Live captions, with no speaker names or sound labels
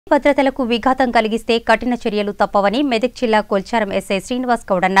భద్రతలకు విఘాతం కలిగిస్తే కఠిన చర్యలు తప్పవని మెదక్ జిల్లా కొల్చారం ఎస్ఐ శ్రీనివాస్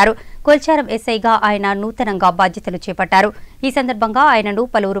గౌడ్ అన్నారు. కొల్చారం ఎస్ఐగా ఆయన నూతనంగా బాధ్యతలు చేపట్టారు. ఈ సందర్భంగా ఆయనను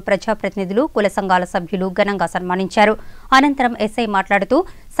పలువురు ప్రజాప్రతినిధులు, కుల సంఘాల సభ్యులు ఘనంగా సన్మానించారు. అనంతరం ఎస్ఐ మాట్లాడుతూ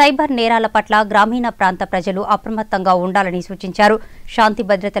సైబర్ నేరాల పట్ల గ్రామీణ ప్రాంత ప్రజలు అప్రమత్తంగా ఉండాలని సూచించారు. శాంతి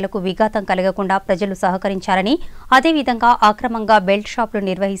భద్రతలకు విఘాతం కలగకుండా ప్రజలు సహకరించాలని, అదేవిధంగా అక్రమంగా బెల్ట్ షాపులు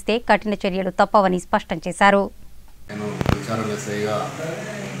నిర్వహిస్తే కఠిన చర్యలు తప్పవని స్పష్టం చేశారు. నేను కొల్చారం ఎస్ఐగా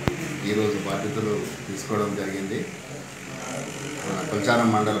ఈరోజు బాధ్యతలు తీసుకోవడం జరిగింది. కొల్చారం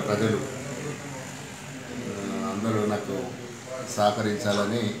మండల ప్రజలు అందరూ నాకు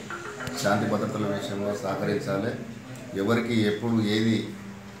సహకరించాలని, శాంతి భద్రతల విషయంలో సహకరించాలి. ఎవరికి ఎప్పుడు ఏది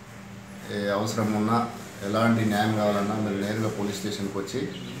అవసరం ఉన్నా, ఎలాంటి న్యాయం కావాలన్నా మీరు నేరుగా పోలీస్ స్టేషన్కి వచ్చి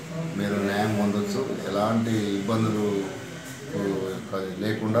మీరు న్యాయం పొందొచ్చు. ఎలాంటి ఇబ్బందులు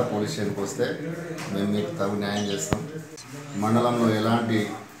లేకుండా పోలీస్ స్టేషన్కి వస్తే మేము మీకు తగు న్యాయం చేస్తాం. మండలంలో ఎలాంటి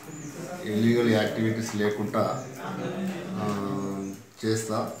ఇల్లీగల్ యాక్టివిటీస్ లేకుండా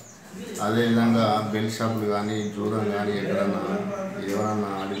చేస్తా. అదేవిధంగా బెల్ట్ షాపులు కానీ, జూదం కానీ ఎవరన్నా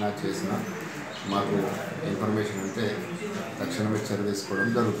అడిగినా చేసినా మాకు ఇన్ఫర్మేషన్ ఉంటే తక్షణమే చర్య తీసుకోవడం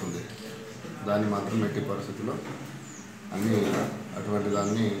జరుగుతుంది. దాన్ని మాత్రం ఎట్టి పరిస్థితుల్లో అటువంటి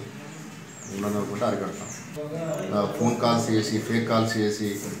దాన్ని ఉండనకుండా అరికడతాం. ఫోన్ కాల్స్ చేసి, ఫేక్ కాల్స్ చేసి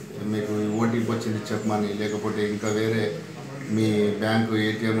మీకు ఓటీపీ వచ్చింది చెప్పమని, లేకపోతే ఇంకా వేరే మీ బ్యాంకు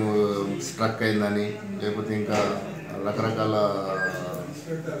ఏటీఎం స్ట్రక్ అయిందని, లేకపోతే ఇంకా రకరకాల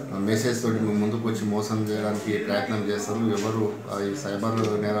మెసేజ్ తోటి మీ ముందుకు వచ్చి మోసం చేయడానికి ప్రయత్నం చేస్తారు. ఎవరు ఈ సైబర్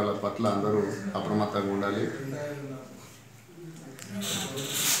నేరాల పట్ల అందరూ అప్రమత్తంగా ఉండాలి.